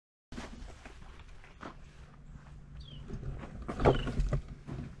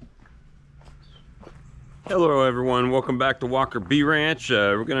Hello everyone, welcome back to Walker Bee Ranch.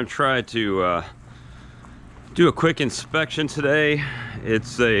 We're going to try to do a quick inspection today.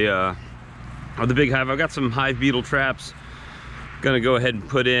 It's of the big hive. I've got some hive beetle traps. Going to go ahead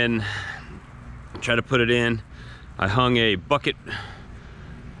and try to put it in. I hung a bucket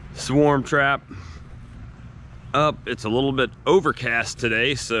swarm trap up. It's a little bit overcast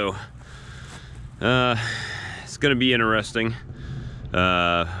today, so it's going to be interesting.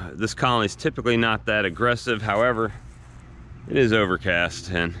 This colony is typically not that aggressive. However, it is overcast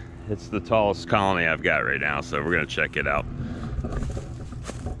and it's the tallest colony I've got right now, so we're going to check it out.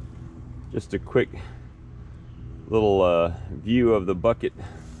 Just a quick little view of the bucket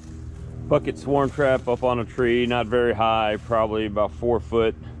swarm trap up on a tree, not very high, probably about 4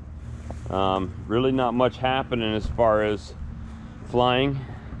 foot. Really not much happening as far as flying.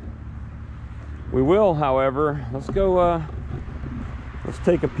 We will, however, let's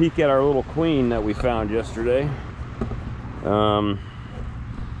take a peek at our little queen that we found yesterday. Let's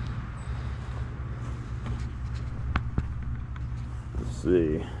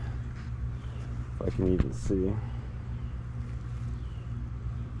see if I can even see.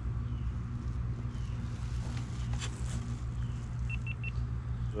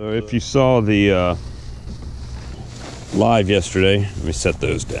 So if you saw the live yesterday, let me set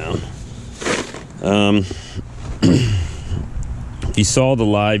those down. If you saw the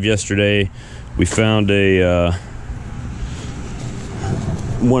live yesterday, we found a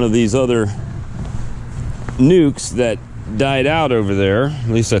one of these other nukes that died out over there. At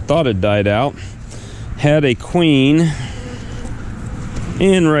least I thought it died out. Had a queen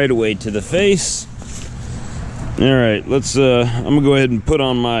and right away to the face. All right, let's I'm gonna go ahead and put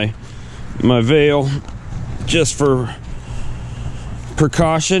on my veil just for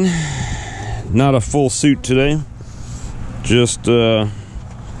precaution. Not a full suit today. Just a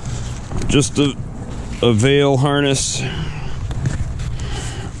veil harness.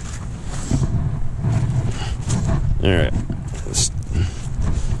 All right,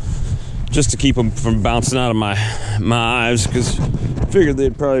 just to keep them from bouncing out of my eyes, because I figured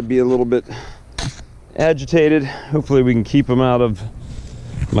they'd probably be a little bit agitated. Hopefully we can keep them out of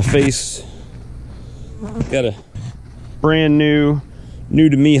my face. Got a brand new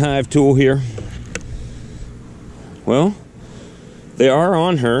to me hive tool here. Well, they are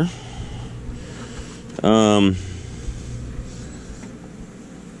on her.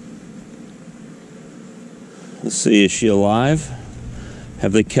 Let's see, is she alive?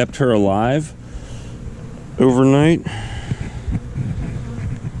 Have they kept her alive overnight?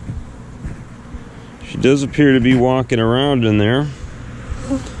 She does appear to be walking around in there.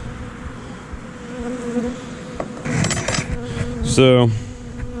 So,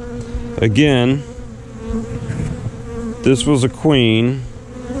 again, this was a queen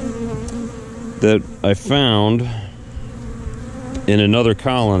that I found in another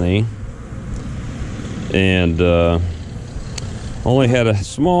colony, and only had a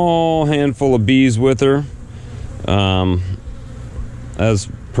small handful of bees with her, as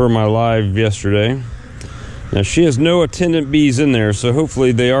per my live yesterday. Now she has no attendant bees in there, so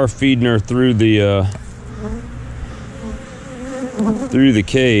hopefully they are feeding her through the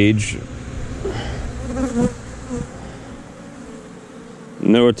cage.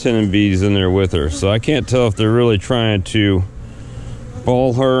 No attendant bees in there with her, so I can't tell if they're really trying to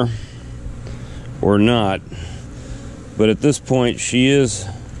ball her or not. But at this point, she is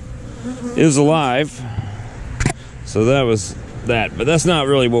alive. So that was that. But that's not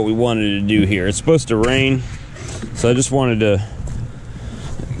really what we wanted to do here. It's supposed to rain, so I just wanted to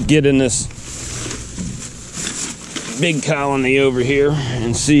get in this big colony over here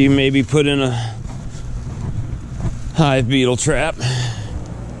and see, maybe put in a hive beetle trap.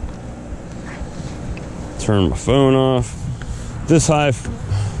 Turn my phone off. This hive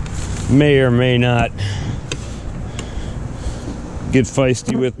may or may not get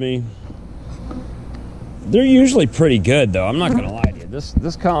feisty with me. They're usually pretty good, though. I'm not gonna lie to you.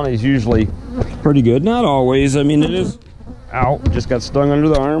 This colony is usually pretty good. Not always. I mean, it is. Ow! Just got stung under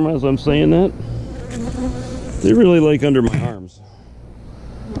the arm as I'm saying that. They really like under my arms.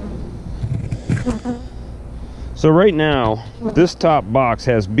 So right now, this top box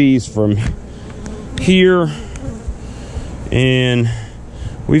has bees from here, and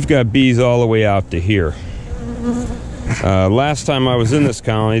we've got bees all the way out to here. Last time I was in this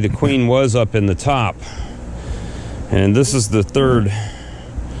colony, the queen was up in the top, and this is the third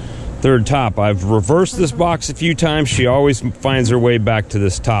top. I've reversed this box a few times. She always finds her way back to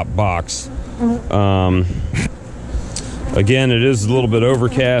this top box. Again, it is a little bit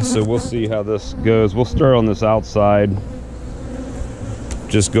overcast, so we'll see how this goes. We'll start on this outside,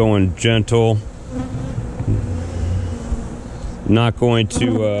 just going gentle. not going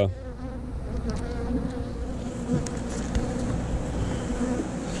to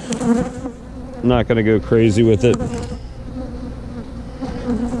go crazy with it.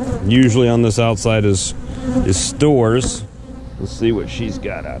 Usually on this outside is stores. Let's see what she's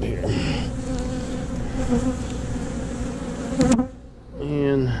got out here.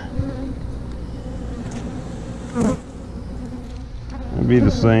 And it'll be the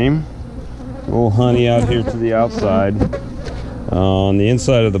same. A little honey out here to the outside. On the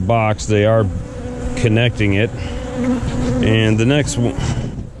inside of the box, they are connecting it. And the next one,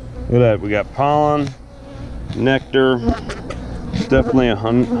 look at that, we got pollen, nectar. It's definitely a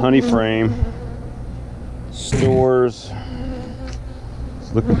honey frame. Stores.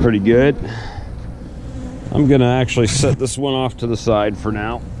 It's looking pretty good. I'm gonna actually set this one off to the side for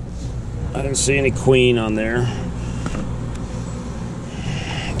now. I didn't see any queen on there.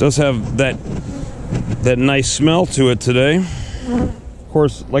 It does have that nice smell to it today. Of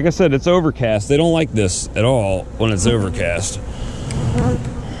course, like I said, it's overcast. They don't like this at all when it's overcast.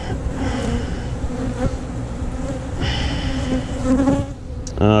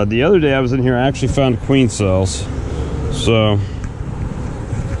 The other day I was in here, I actually found queen cells. So,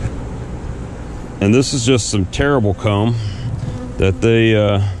 and this is just some terrible comb that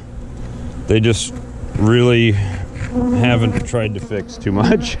they just really haven't tried to fix too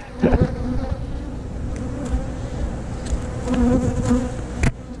much.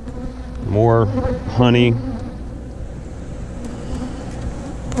 More honey.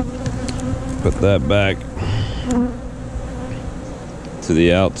 Put that back to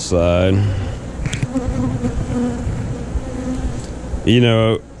the outside. You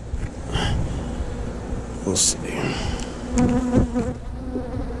know, we'll see.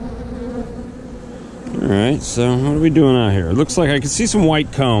 Alright, so what are we doing out here? It looks like I can see some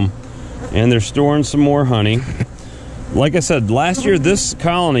white comb, and they're storing some more honey. Like I said, last year this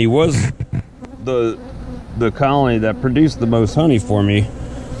colony was the colony that produced the most honey for me.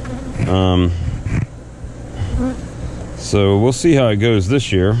 So we'll see how it goes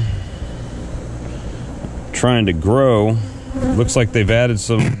this year. Trying to grow. Looks like they've added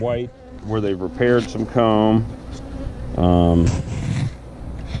some white where they've repaired some comb.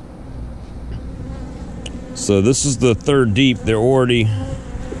 So this is the third deep. They're already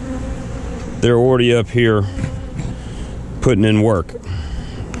up here putting in work.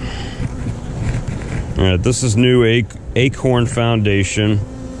 All right, this is new acorn foundation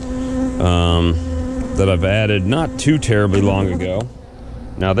that I've added not too terribly long ago.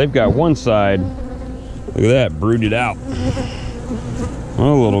 Now they've got one side, look at that, brooded out a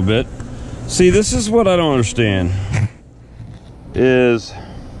little bit. See, this is what I don't understand, is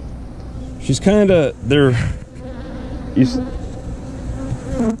she's kind of,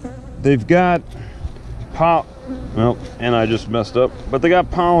 they've got well, and I just messed up, but they got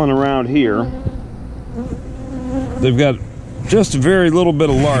pollen around here. They've got just a very little bit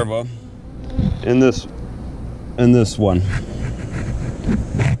of larva in this one.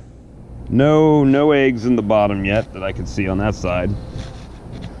 No eggs in the bottom yet that I can see on that side.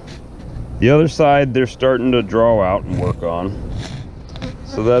 The other side they're starting to draw out and work on,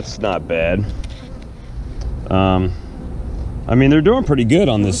 so that's not bad. I mean, they're doing pretty good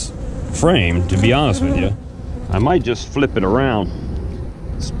on this frame, to be honest with you. I might just flip it around,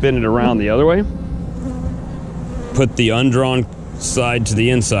 spin it around the other way, put the undrawn side to the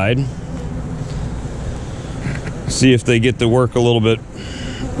inside, see if they get to work a little bit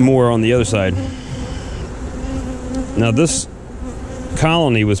more on the other side. Now this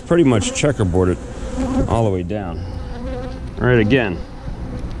colony was pretty much checkerboarded all the way down. All right, again,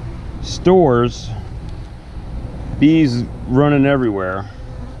 stores, bees running everywhere,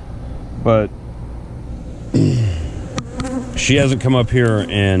 but she hasn't come up here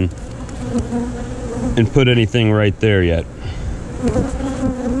and put anything right there yet.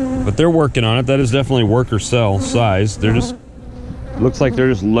 But they're working on it. That is definitely worker cell size. They're just, looks like they're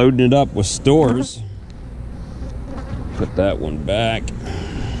just loading it up with stores. Put that one back.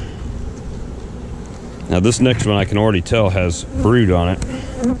 Now this next one I can already tell has brood on it.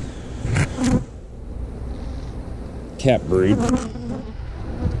 Cat breed.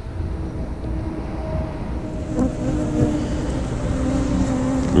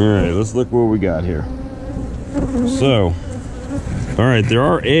 Alright, let's look what we got here. So, alright, there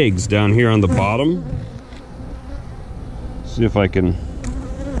are eggs down here on the bottom. See if I can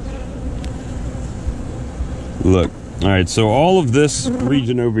look. Alright, so all of this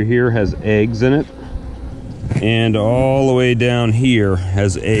region over here has eggs in it, and all the way down here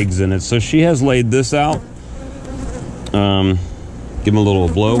has eggs in it. So she has laid this out. Give them a little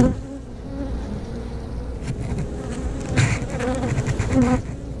blow.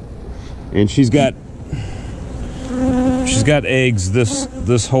 And she's got eggs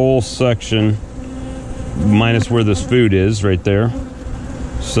this whole section, minus where this food is right there.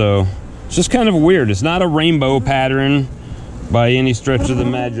 So it's just kind of weird. It's not a rainbow pattern by any stretch of the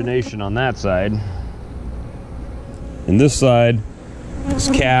imagination on that side. And this side is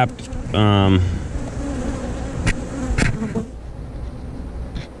capped.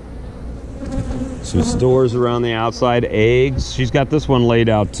 Some stores around the outside, eggs. She's got this one laid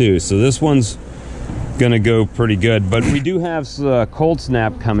out too, so this one's gonna go pretty good. But we do have cold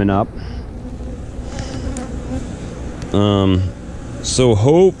snap coming up, so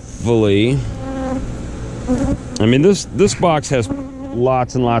hopefully, I mean, this box has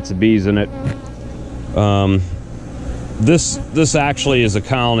lots and lots of bees in it. This actually is a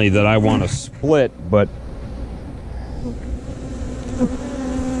colony that I want to split,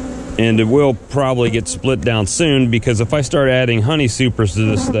 and it will probably get split down soon, because if I start adding honey supers to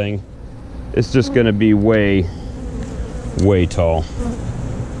this thing, it's just going to be way tall.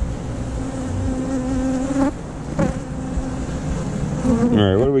 All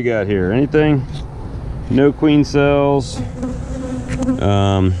right, what do we got here? Anything? No queen cells. We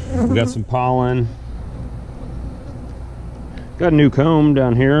got some pollen. Got a new comb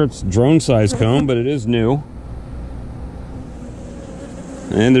down here. It's drone size comb, but it is new.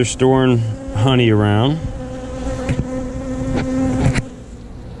 And they're storing honey around.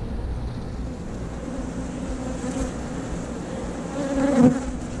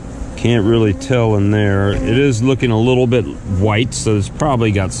 Can't really tell in there. It is looking a little bit white, so it's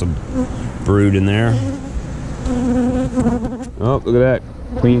probably got some brood in there. Oh, look at that.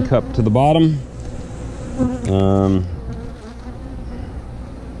 Queen cup to the bottom.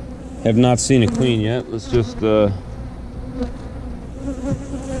 Have not seen a queen yet. Let's just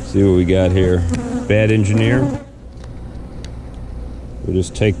see what we got here. Bad engineer. We'll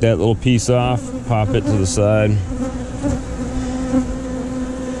just take that little piece off, pop it to the side.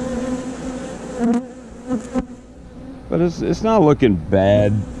 But it's not looking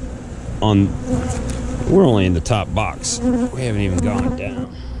bad on, we're only in the top box. We haven't even gone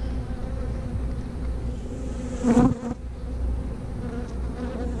down.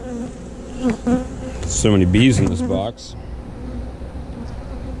 So many bees in this box.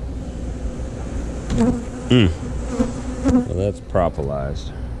 Well, that's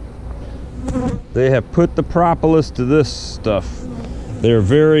propolised. They have put the propolis to this stuff. They're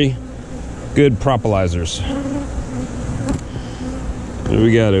very good propolizers. What do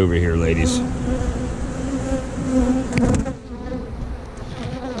we got over here, ladies?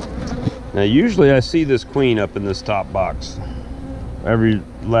 Now, usually I see this queen up in this top box. Every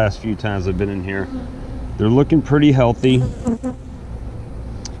last few times I've been in here. They're looking pretty healthy.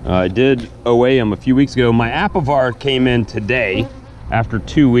 I did OA them a few weeks ago. My apivar came in today after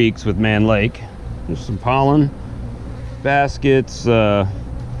 2 weeks with Man Lake. There's some pollen baskets.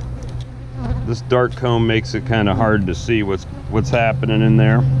 This dark comb makes it kind of hard to see what's happening in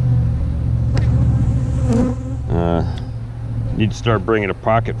there. Need to start bringing a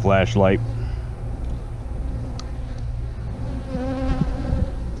pocket flashlight.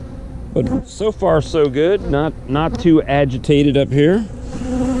 But so far so good. Not too agitated up here.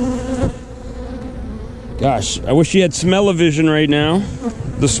 Gosh, I wish you had smell-o-vision right now.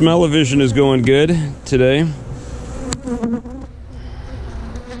 The smell-o-vision is going good today.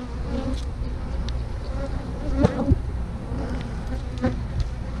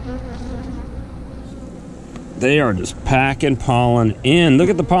 They are just packing pollen in. Look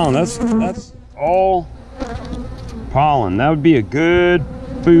at the pollen. That's all pollen. That would be a good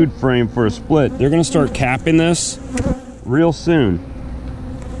food frame for a split. They're going to start capping this real soon.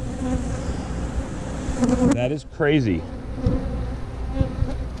 That is crazy.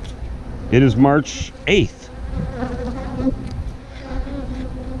 It is March 8th.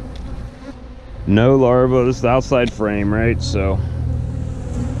 No larva. This is the outside frame, right? So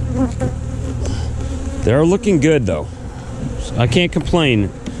they're looking good, though. I can't complain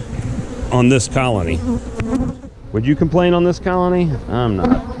on this colony. Would you complain on this colony? I'm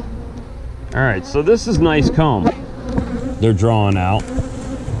not. All right, so this is nice comb they're drawing out.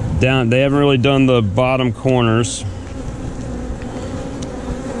 Down, they haven't really done the bottom corners.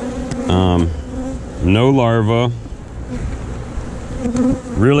 No larva.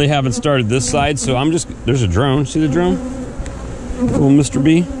 Really haven't started this side, so I'm just, there's a drone. See the drone? Little Mr.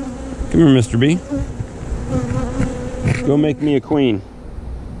 B. Come here, Mr. B. Go make me a queen.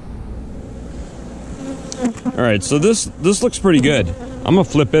 All right, so this looks pretty good. I'm gonna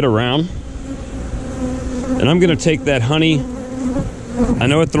flip it around, and I'm gonna take that honey. I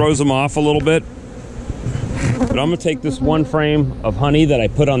know it throws them off a little bit, But I'm gonna take this one frame of honey that I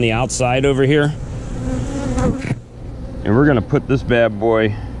put on the outside over here, and we're gonna put this bad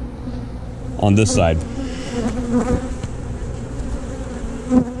boy on this side.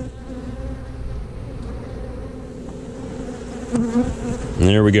 And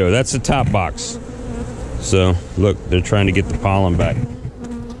there we go. That's the top box. So look, they're trying to get the pollen back.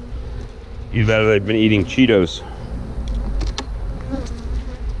 Either that or they've been eating Cheetos.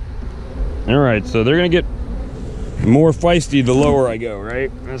 All right, so they're gonna get more feisty the lower I go,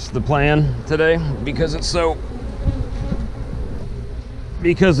 right? That's the plan today, because it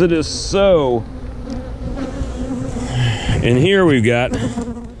is so. And here we've got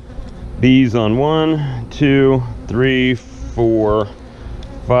bees on 1, 2, 3, 4,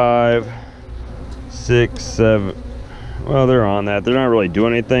 5, 6, 7. Well, they're on that. They're not really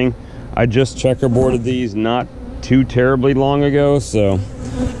doing anything. I just checkerboarded these not too terribly long ago, so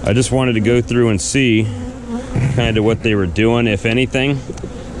I just wanted to go through and see kind of what they were doing, if anything.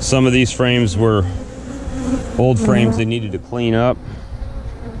 Some of these frames were old frames they needed to clean up,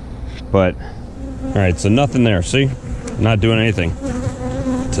 but all right, so nothing there. See, not doing anything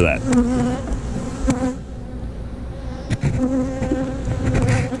to that.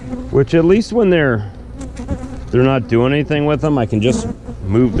 Which, at least when they're not doing anything with them, I can just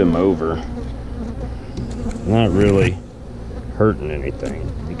move them over. Not really hurting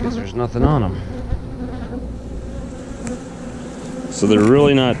anything because there's nothing on them. So they're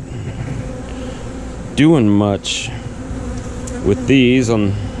really not doing much with these.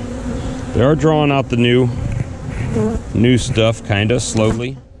 They are drawing out the new stuff kind of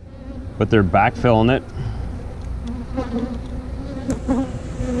slowly, but they're backfilling it.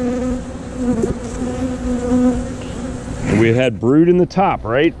 And we had brood in the top,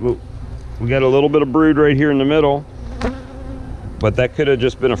 right? We got a little bit of brood right here in the middle, but that could have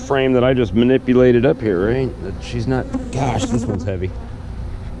just been a frame that I just manipulated up here, right? That she's not. Gosh, this one's heavy.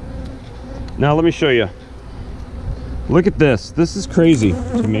 Now let me show you. Look at this. This is crazy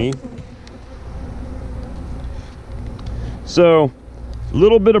to me. So, a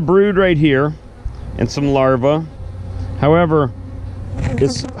little bit of brood right here and some larvae. However,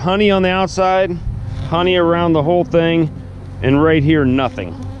 it's honey on the outside, honey around the whole thing, and right here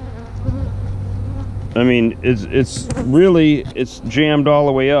nothing. I mean, it's really jammed all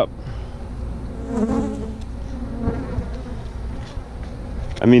the way up.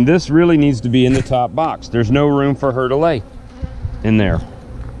 I mean, this really needs to be in the top box. There's no room for her to lay in there.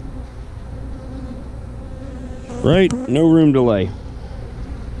 Right? No room to lay.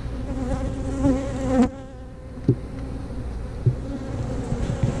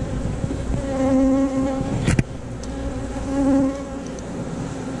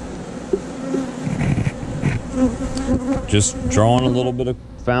 Just drawing a little bit of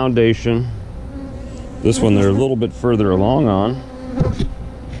foundation. This one they're a little bit further along on.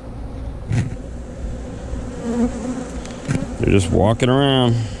 They're just walking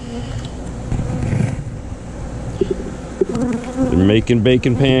around. They're making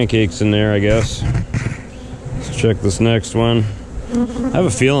bacon pancakes in there, I guess. Let's check this next one. I have a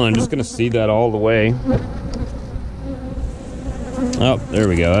feeling I'm just gonna see that all the way. Oh, there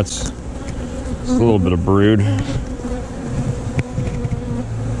we go. That's a little bit of brood.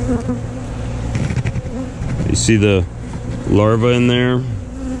 You see the larva in there?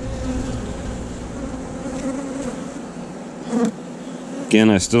 Again,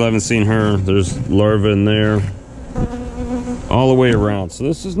 I still haven't seen her. There's larva in there all the way around. So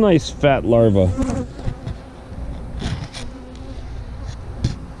this is nice fat larva.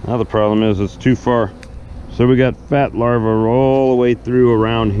 Now the problem is it's too far. So we got fat larva all the way through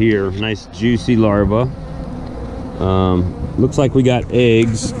around here. Nice juicy larva. Looks like we got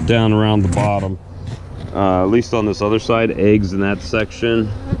eggs down around the bottom. At least on this other side, eggs in that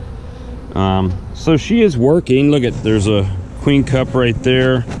section. So she is working. Look at, there's a queen cup right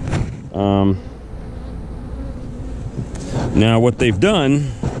there. Now what they've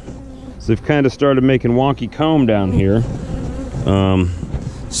done is they've kind of started making wonky comb down here.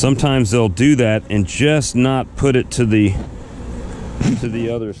 Sometimes they'll do that and just not put it to the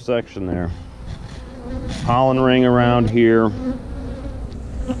other section there. Pollen ring around here.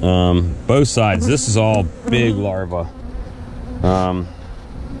 Both sides. This is all big larva. Let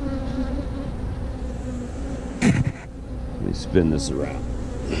me spin this around.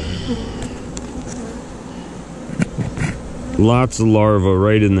 Lots of larvae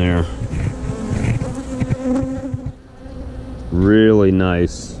right in there. Really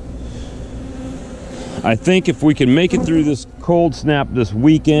nice. I think if we can make it through this cold snap this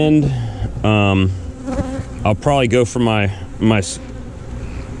weekend, I'll probably go for my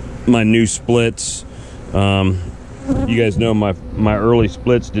new splits You guys know my early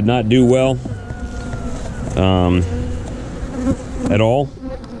splits did not do well at all.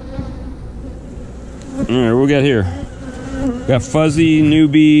 All right, what we got here? We got fuzzy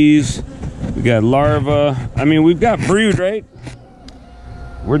newbies. We got larva. I mean, we've got brood, right?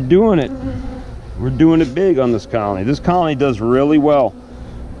 We're doing it. We're doing it big on this colony. This colony does really well.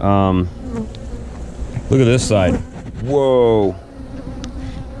 Look at this side. Whoa.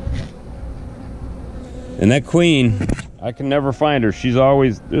 And that queen, I can never find her. She's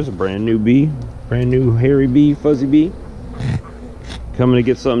always, there's a brand new bee, brand new hairy bee, fuzzy bee, coming to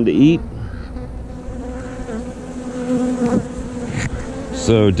get something to eat.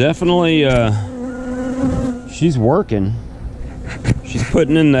 So definitely, she's working. She's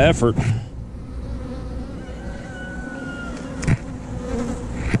putting in the effort.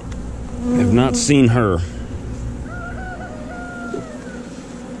 Have not seen her.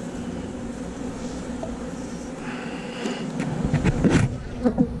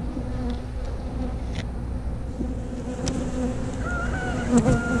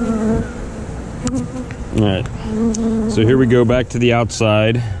 All right, so here we go back to the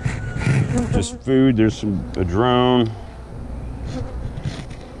outside. Just food. There's a drone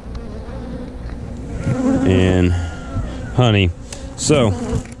and honey. So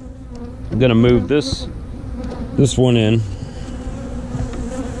I'm gonna move this one in,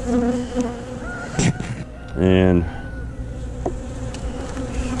 and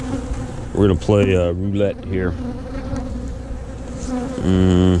we're gonna play roulette here.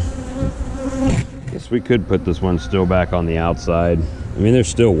 Guess we could put this one still back on the outside. I mean, they're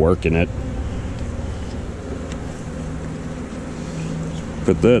still working it.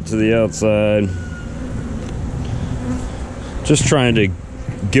 Put that to the outside. Just trying to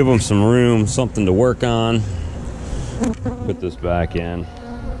give them some room, something to work on. Put this back in.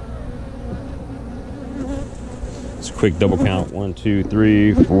 It's a quick double count. 1, 2,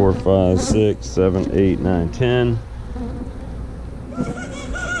 3, 4, 5, 6, 7, 8, 9, 10.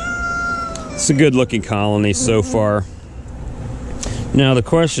 It's a good looking colony so far. Now the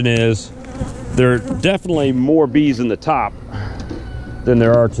question is, there are definitely more bees in the top than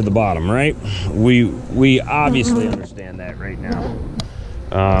there are to the bottom, right? We obviously understand that right now.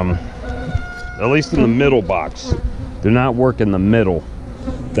 At least in the middle box. They're not working the middle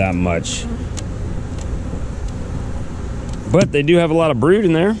that much. But they do have a lot of brood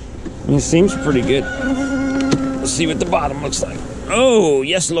in there. And it seems pretty good. Let's see what the bottom looks like. Oh,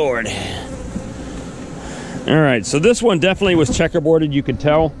 yes, Lord. All right, so this one definitely was checkerboarded. You could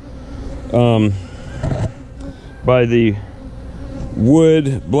tell by the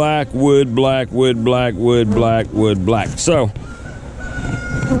wood, black, wood, black, wood, black, wood, black, wood, black. So,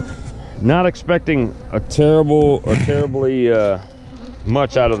 not expecting a terrible or terribly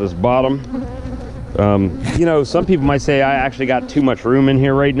much out of this bottom. You know, some people might say I actually got too much room in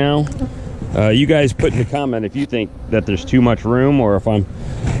here right now. You guys put in the comment if you think that there's too much room, or if I'm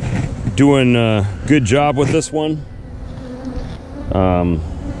doing a good job with this one. I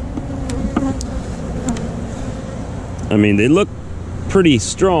mean, they look pretty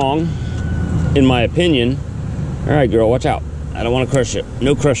strong, in my opinion. All right, girl, watch out. I don't want to crush it.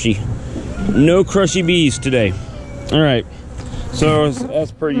 No crushy bees today. All right, so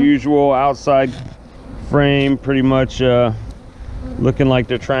as per usual, outside frame pretty much looking like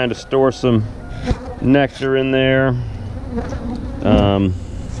they're trying to store some nectar in there.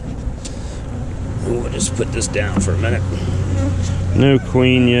 We'll just put this down for a minute. No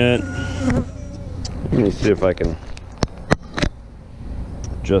queen yet. Let me see if I can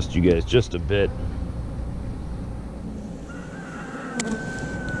adjust you guys just a bit.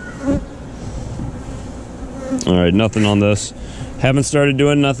 All right, nothing on this. Haven't started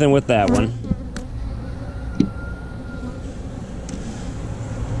doing nothing with that one.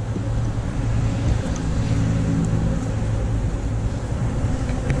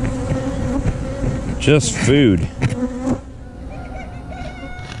 Just food.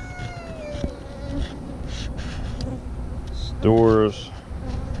 Stores.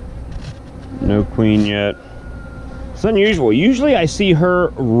 No queen yet. It's unusual. Usually I see her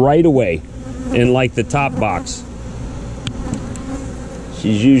right away in like the top box.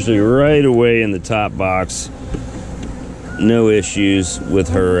 She's usually right away in the top box. No issues with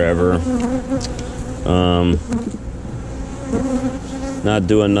her ever. Not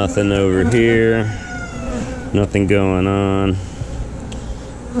doing nothing over here. Nothing going on.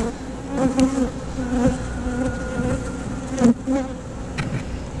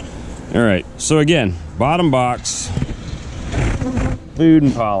 All right, so again, bottom box, food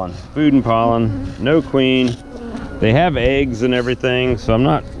and pollen, no queen, They have eggs and everything, so I'm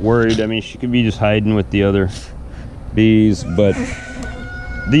not worried. I mean, she could be just hiding with the other bees, but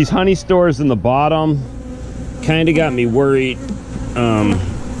these honey stores in the bottom kind of got me worried.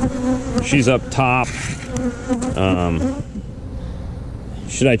 She's up top.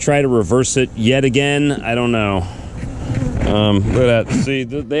 Should I try to reverse it yet again? I don't know. Look at that. See,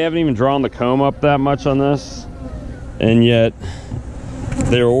 they haven't even drawn the comb up that much on this, and yet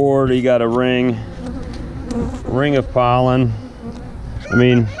they're already got a ring of pollen. I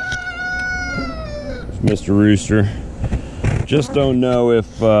mean, Mr. Rooster, just don't know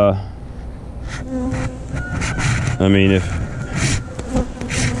if I mean, if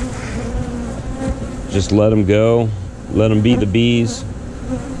just let them go, let them be the bees,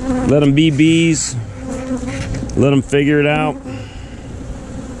 let them be bees, let them figure it out.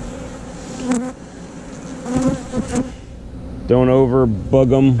 Don't over bug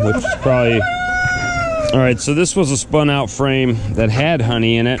them, which is probably all right. So this was a spun out frame that had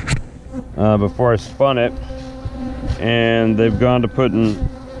honey in it before I spun it, and they've gone to putting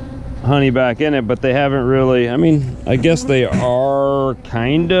honey back in it, but they haven't really. I mean, I guess they are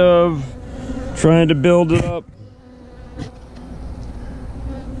kind of trying to build it up.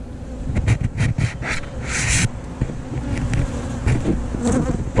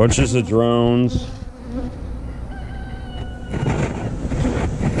 Bunches of drones.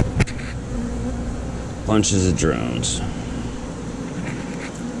 Bunches of drones.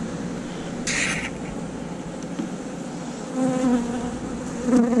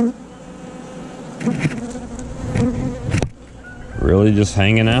 Really just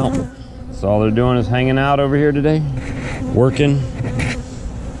hanging out. That's all they're doing is hanging out over here today. Working.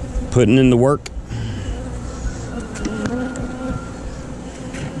 Putting in the work.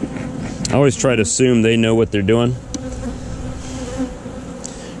 I always try to assume they know what they're doing.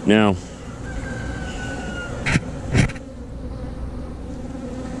 Now,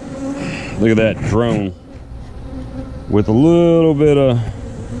 look at that drone with a little bit of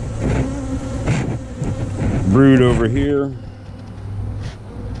brood over here.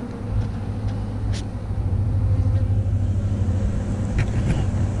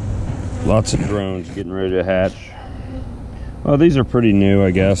 Lots of drones getting ready to hatch. Well, these are pretty new,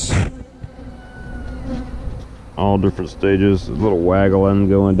 I guess. All different stages. A little waggling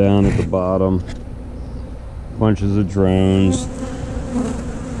going down at the bottom. Bunches of drones.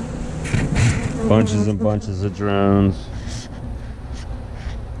 Bunches and bunches of drones.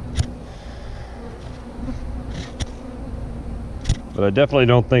 But I definitely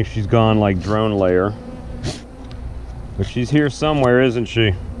don't think she's gone like drone layer. But she's here somewhere, isn't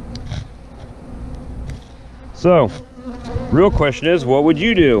she? So, real question is, what would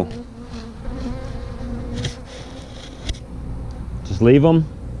you do? Just leave them?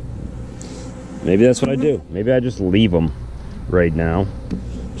 Maybe that's what I do. Maybe I just leave them right now.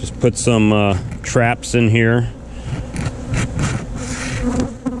 Just put some traps in here.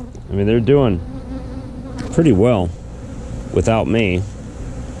 I mean, they're doing pretty well without me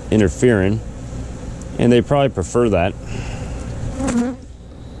interfering, and they probably prefer that.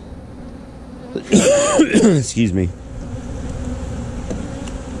 Excuse me.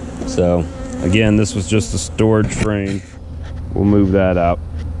 So again, this was just a storage frame. We'll move that out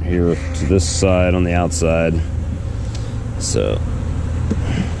here to this side on the outside. So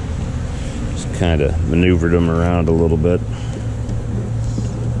just kind of maneuvered them around a little bit.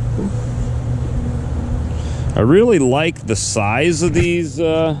 I really like the size of these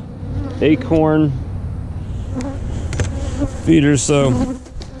acorn feeders, so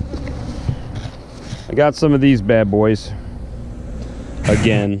I got some of these bad boys.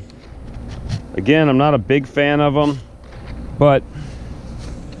 Again, I'm not a big fan of them, but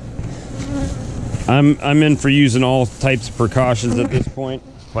I'm in for using all types of precautions at this point.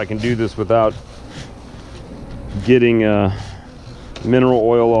 If I can do this without getting mineral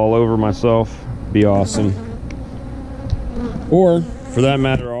oil all over myself, be awesome. Or, for that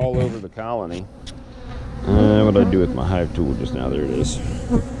matter, all over the colony. What did I do with my hive tool just now? There it is.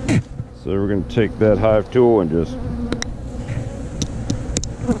 So we're going to take that hive tool and just...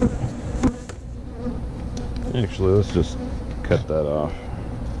 Actually, let's just cut that off.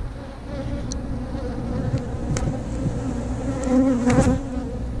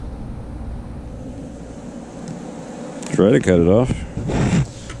 Try to cut it off.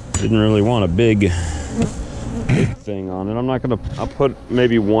 Didn't really want a big thing on it. I'm not going to... I'll put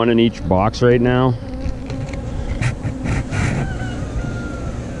maybe one in each box right now.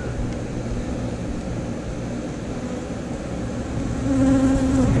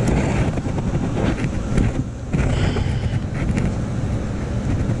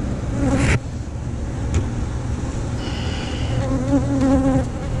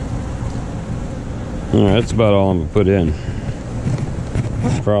 Alright, that's about all I'm gonna put in.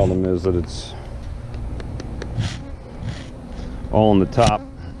 The problem is that it's all on the top,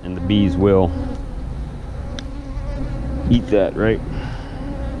 and the bees will eat that, right?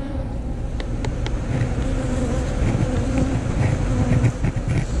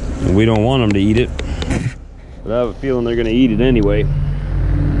 And we don't want them to eat it, but I have a feeling they're gonna eat it anyway.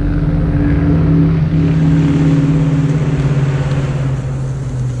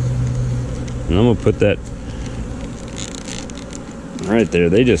 And I'm gonna put that right there.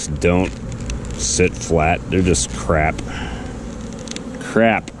 They just don't sit flat. They're just crap.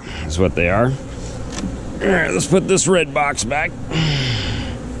 Crap is what they are. All right, let's put this red box back.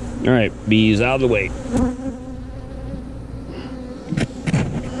 All right, bees out of the way.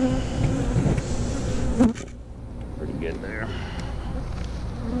 Pretty good there.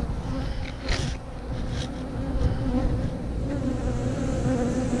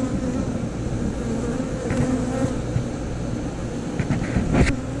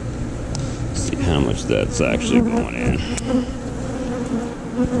 How much that's actually going in.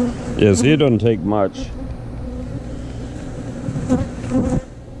 Yeah, see, it doesn't take much.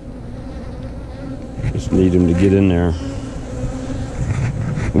 Just need him to get in there.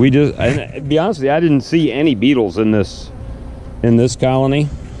 To be honest with you, I didn't see any beetles in this colony,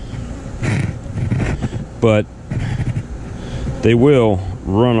 but they will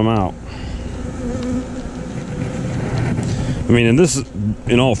run them out. I mean, and this,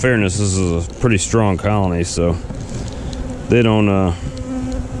 in all fairness, this is a pretty strong colony, so they don't,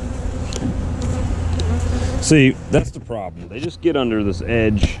 see, that's the problem. They just get under this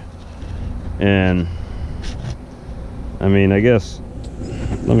edge, and, I mean, I guess,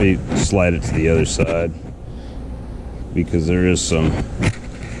 let me slide it to the other side, because there is some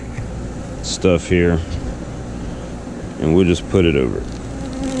stuff here, and we'll just put it over,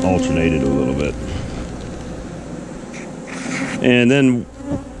 alternate it a little bit. And then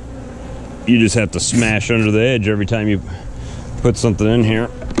you just have to smash under the edge every time you put something in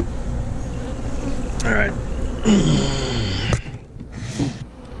here. All right.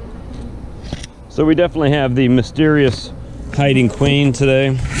 So we definitely have the mysterious hiding queen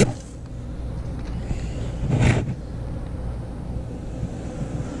today.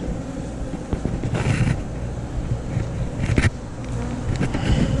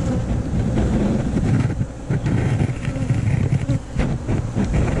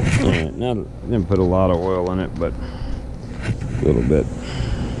 I didn't put a lot of oil in it, but a little bit.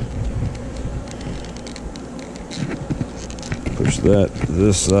 Push that to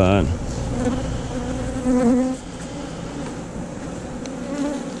this side.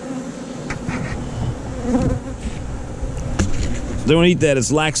 Don't eat that,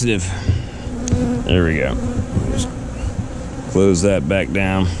 it's laxative. There we go. Just close that back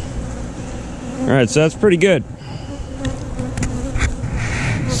down. All right, so that's pretty good.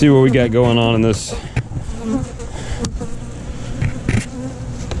 See what we got going on in this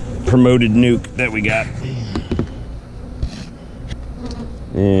promoted nuke that we got,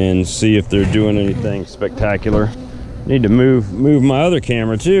 and see if they're doing anything spectacular. Need to move my other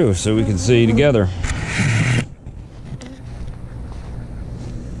camera too, so we can see together.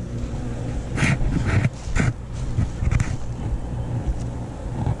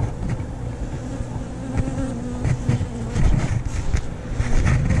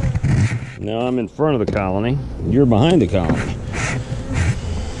 Now I'm in front of the colony. You're behind the colony.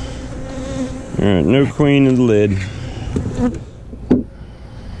 All right, no queen in the lid.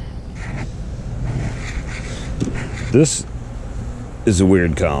 This is a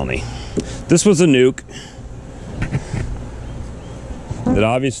weird colony. This was a nuke that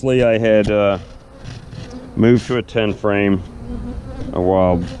obviously I had moved to a 10 frame a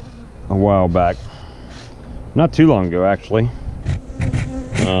while back. Not too long ago, actually.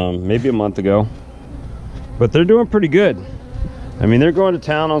 Maybe a month ago, but they're doing pretty good. I mean, they're going to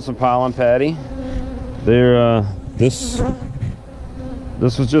town on some pollen patty. They're this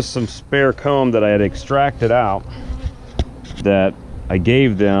was just some spare comb that I had extracted out that I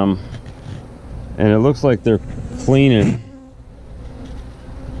gave them, and it looks like they're cleaning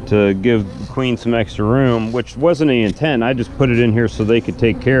to give the queen some extra room, which wasn't the intent. I just put it in here so they could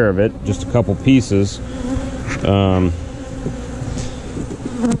take care of it, just a couple pieces.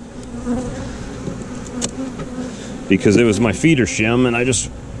 Because it was my feeder shim, and I just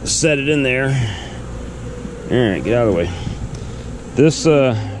set it in there. All right, get out of the way. This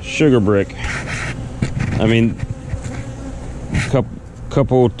sugar brick, I mean,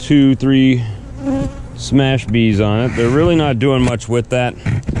 couple 2-3 smash bees on it. They're really not doing much with that.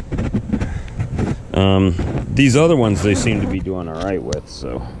 These other ones they seem to be doing all right with,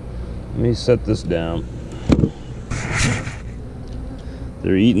 so Let me set this down.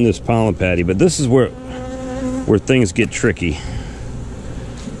 They're eating this pollen patty, but this is where things get tricky.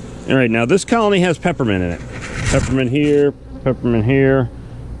 All right, now this colony has peppermint in it. Peppermint here,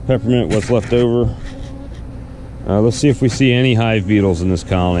 peppermint what's left over. Let's see if we see any hive beetles in this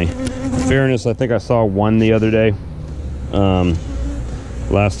colony. In fairness, I think I saw one the other day.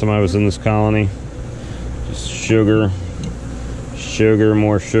 Last time I was in this colony. Just sugar,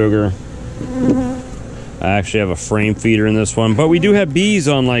 more sugar. I actually have a frame feeder in this one, but we do have bees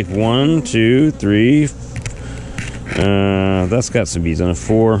on like 1, 2, 3. That's got some bees on it.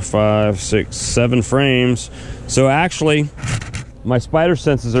 4, 5, 6, 7 frames. So actually, my spider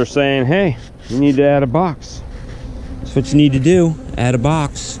senses are saying, hey, you need to add a box. That's what you need to do, add a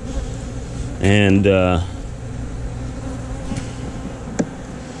box. And at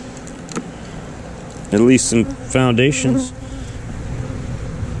least some foundations.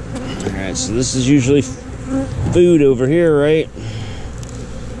 All right, so this is usually food over here, right?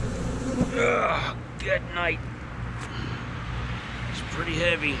 Good night. It's pretty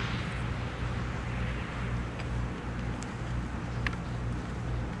heavy.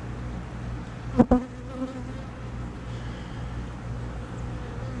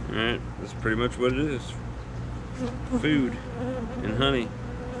 Alright, that's pretty much what it is. Food and honey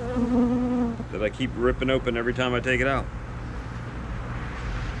that I keep ripping open every time I take it out.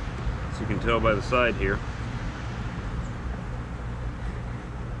 As you can tell by the side here.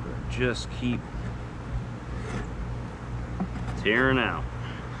 Just keep tearing out.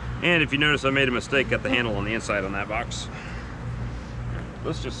 And if you notice, I made a mistake, got the handle on the inside on that box.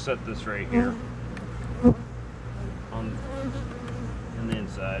 Let's just set this right here on the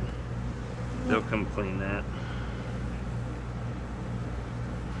inside. They'll come clean that.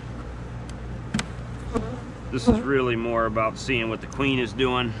 This is really more about seeing what the queen is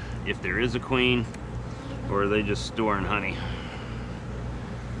doing, if there is a queen, or are they just storing honey.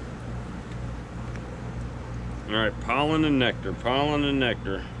 All right, pollen and nectar, pollen and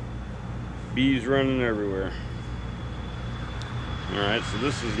nectar. Bees running everywhere. All right, so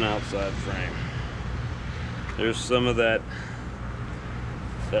this is an outside frame. There's some of that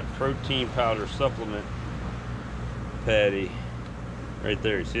protein powder supplement patty right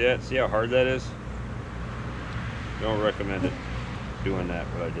there. You see that? See how hard that is? Don't recommend it doing that,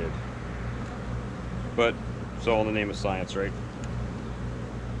 but I did. But it's all in the name of science, right?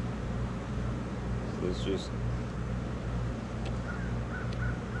 So let's just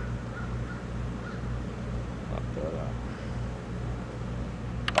pop that out.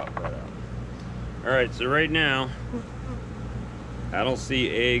 Pop that out. All right, so right now I don't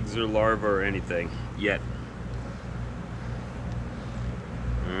see eggs or larvae or anything yet.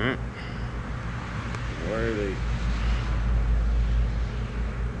 All right. Where are they?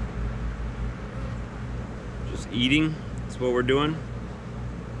 Just eating. That's what we're doing.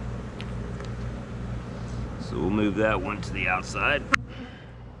 So we'll move that one to the outside.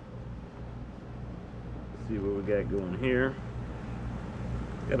 See what we got going here.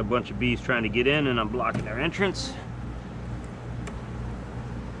 Got a bunch of bees trying to get in and I'm blocking their entrance.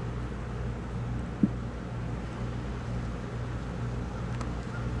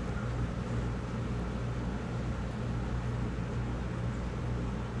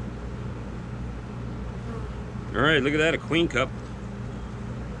 All right, look at that, a queen cup.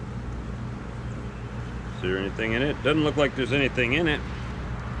 Is there anything in it? Doesn't look like there's anything in it.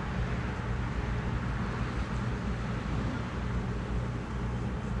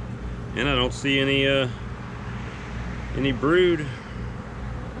 And I don't see any brood.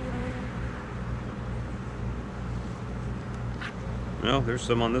 Well, there's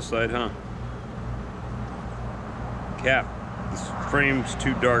some on this side, huh? Cap. This frame's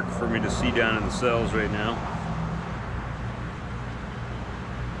too dark for me to see down in the cells right now.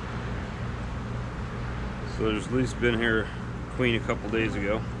 So there's at least been here queen a couple days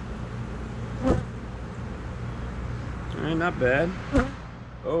ago. Alright, not bad.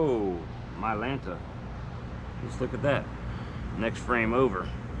 Oh, my Lanta. Let's look at that. Next frame over.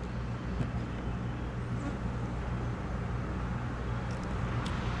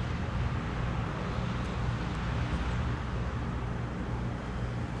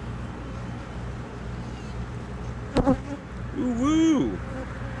 Woo-woo!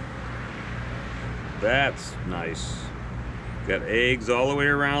 That's nice. Got eggs all the way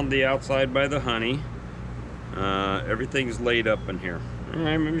around the outside by the honey. Everything's laid up in here. All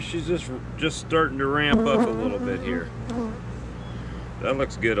right, maybe she's just starting to ramp up a little bit here. That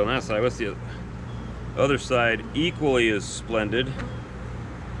looks good on that side. What's the other side? Equally as splendid.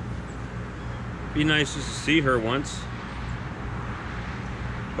 Be nice just to see her once.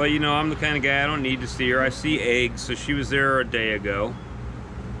 But you know, I'm the kind of guy, I don't need to see her. I see eggs, so she was there a day ago.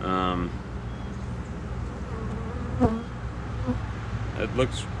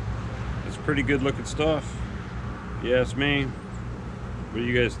 It's pretty good looking stuff. Yes, me. What do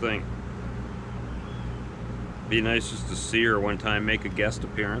you guys think? Be nice just to see her one time, make a guest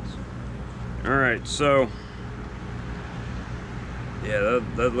appearance. All right, so yeah,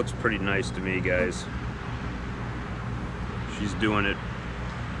 that looks pretty nice to me, guys. She's doing it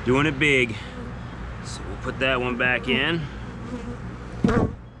big. So we'll put that one back in.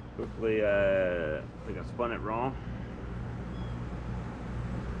 Quickly, I think I spun it wrong.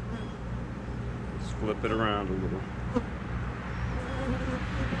 Let's flip it around a little.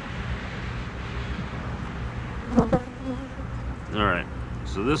 All right,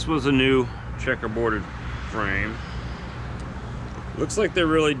 so this was a new checkerboarded frame. Looks like they're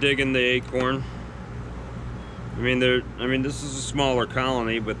really digging the acorn. I mean, this is a smaller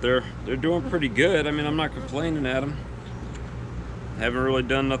colony, but they're doing pretty good. I mean, I'm not complaining at them. Haven't really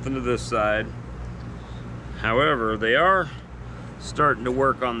done nothing to this side. However, they are starting to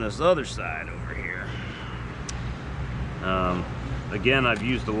work on this other side over here. Again, I've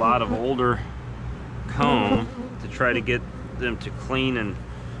used a lot of older comb to try to get them to clean and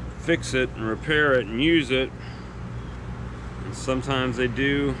fix it and repair it and use it. And sometimes they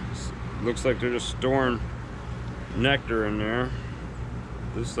do. Looks like they're just storing nectar in there.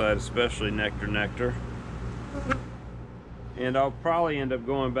 This side especially, nectar. And I'll probably end up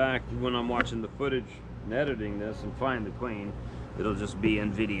going back when I'm watching the footage and editing this and find the queen. It'll just be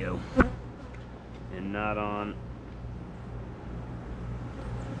in video and not on.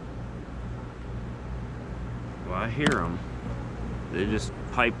 Well, I hear them. They just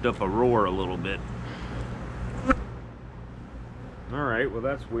piped up a roar a little bit. All right, well,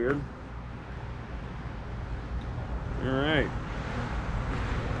 that's weird. All right.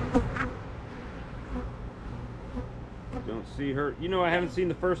 Don't see her. You know, I haven't seen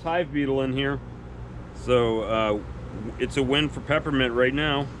the first hive beetle in here. So it's a win for peppermint right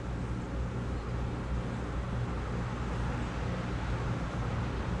now.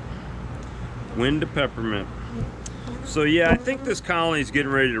 Win to peppermint. So yeah, I think this colony is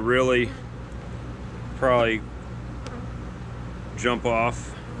getting ready to really probably jump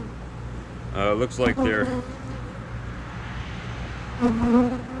off. Looks like they're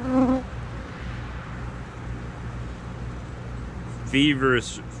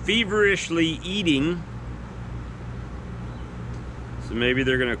feverishly eating. So maybe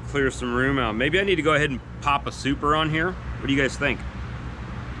they're gonna clear some room out. Maybe I need to go ahead and pop a super on here. What do you guys think?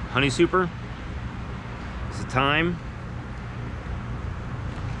 Honey super? Is it time?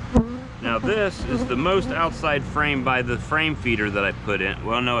 Now this is the most outside frame by the frame feeder that I put in.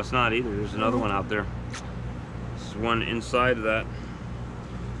 Well, no, it's not either. There's another one out there. There's one inside of that.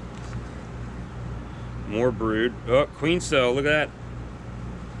 More brood. Oh, queen cell, look at that.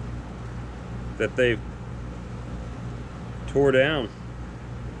 That they've tore down.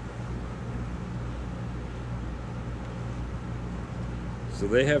 So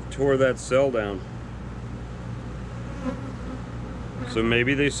they have tore that cell down. So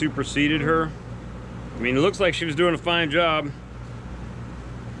maybe they superseded her. I mean, it looks like she was doing a fine job.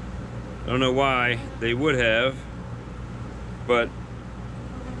 I don't know why they would have, but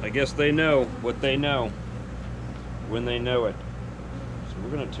I guess they know what they know when they know it. So we're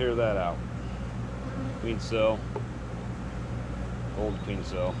gonna tear that out. Queen cell, old queen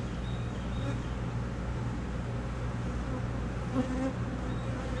cell.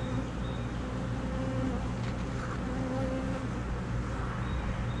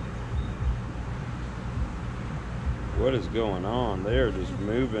 What is going on? They are just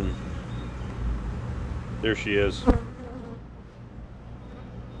moving. There she is.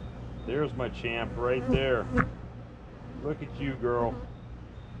 There's my champ right there. Look at you, girl.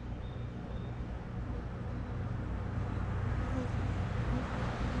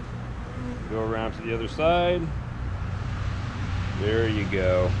 Go around to the other side. There you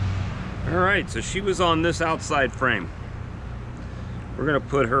go. All right, so she was on this outside frame. We're gonna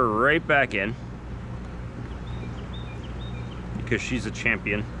put her right back in because she's a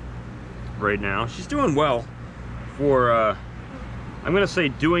champion right now. She's doing well for, I'm gonna say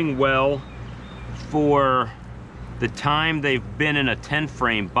doing well for the time they've been in a 10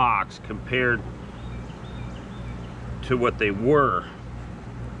 frame box compared to what they were.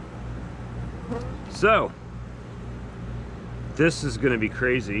 So, this is gonna be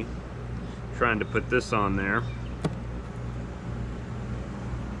crazy, trying to put this on there.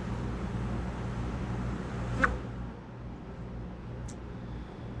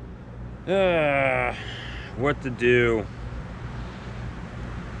 What to do?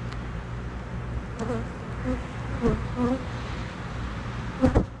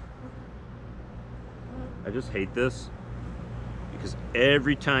 just hate this, because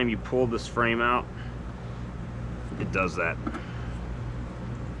every time you pull this frame out, it does that.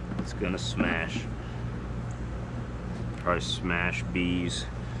 It's gonna smash. Probably smash bees.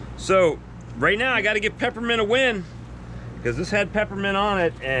 So right now I got to give peppermint a win, because this had peppermint on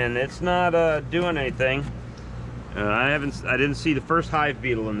it and it's not doing anything. I didn't see the first hive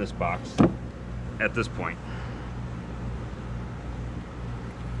beetle in this box at this point.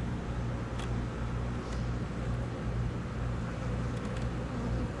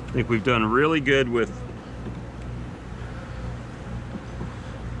 I think we've done really good with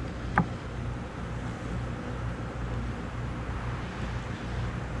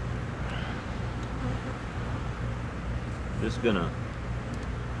just gonna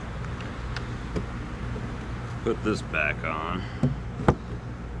put this back on,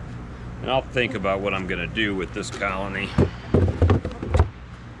 and I'll think about what I'm gonna do with this colony.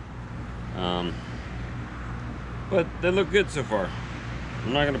 But they look good so far.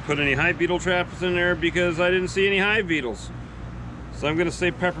 I'm not gonna put any hive beetle traps in there because I didn't see any hive beetles. So I'm gonna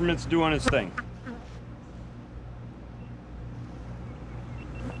say peppermint's doing its thing.